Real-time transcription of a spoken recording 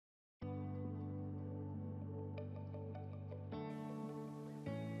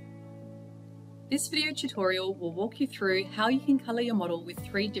This video tutorial will walk you through how you can colour your model with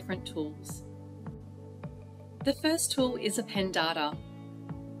 3 different tools. The first tool is Append Data.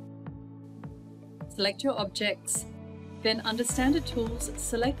 Select your objects, then under Standard Tools,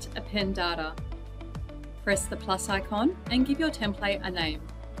 select Append Data. Press the plus icon and give your template a name.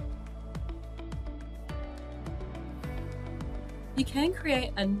 You can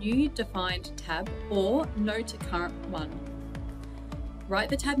create a new defined tab or note a current one. Write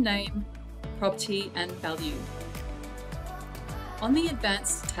the tab name, property and value. On the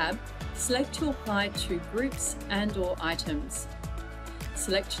Advanced tab, select to apply to groups and/or items.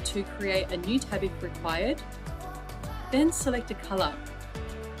 Select to create a new tab if required, then select a colour.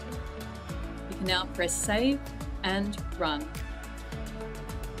 You can now press Save and Run.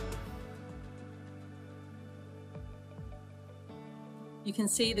 You can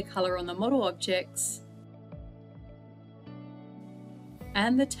see the colour on the model objects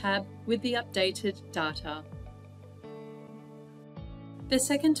and the tab with the updated data. The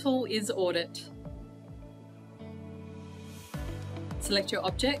second tool is Audit. Select your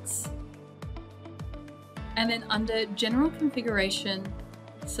objects and then under General Configuration,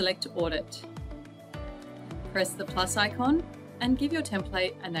 select Audit. Press the plus icon and give your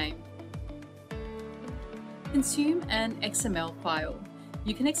template a name. Consume an XML file.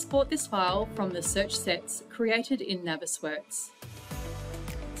 You can export this file from the search sets created in Navisworks.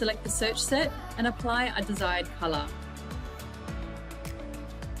 Select the search set and apply a desired colour.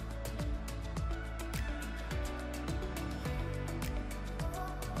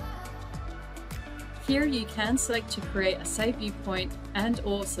 Here you can select to create a save viewpoint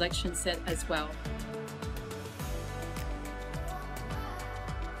and/or selection set as well.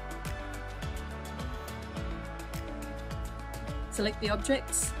 Select the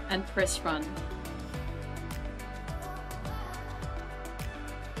objects and press Run.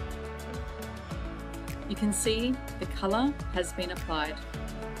 You can see the colour has been applied.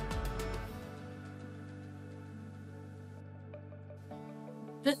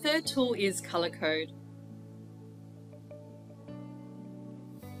 The third tool is Colour Code.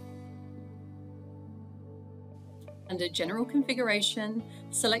 Under General Configuration,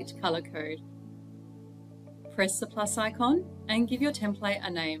 select Colour Code. Press the plus icon and give your template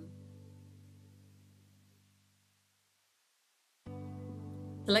a name.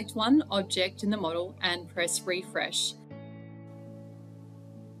 Select one object in the model and press Refresh.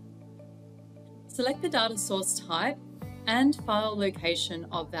 Select the data source type and file location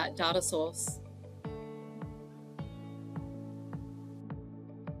of that data source.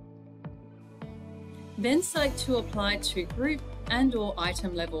 Then select to apply to group and/or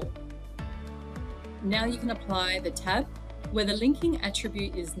item level. Now you can apply the tab where the linking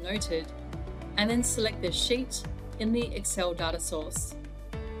attribute is noted and then select the sheet in the Excel data source.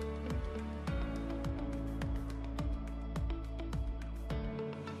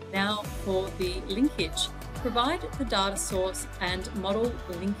 Now for the linkage, provide the data source and model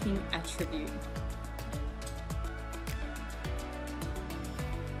linking attribute.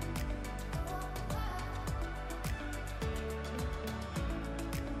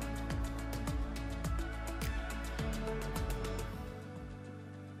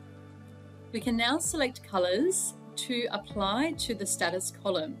 We can now select colours to apply to the status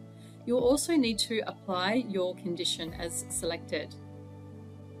column. You'll also need to apply your condition as selected.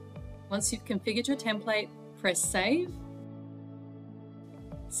 Once you've configured your template, press Save,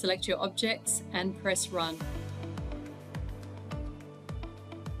 select your objects and press Run.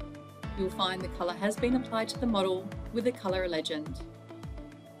 You'll find the colour has been applied to the model with a colour legend.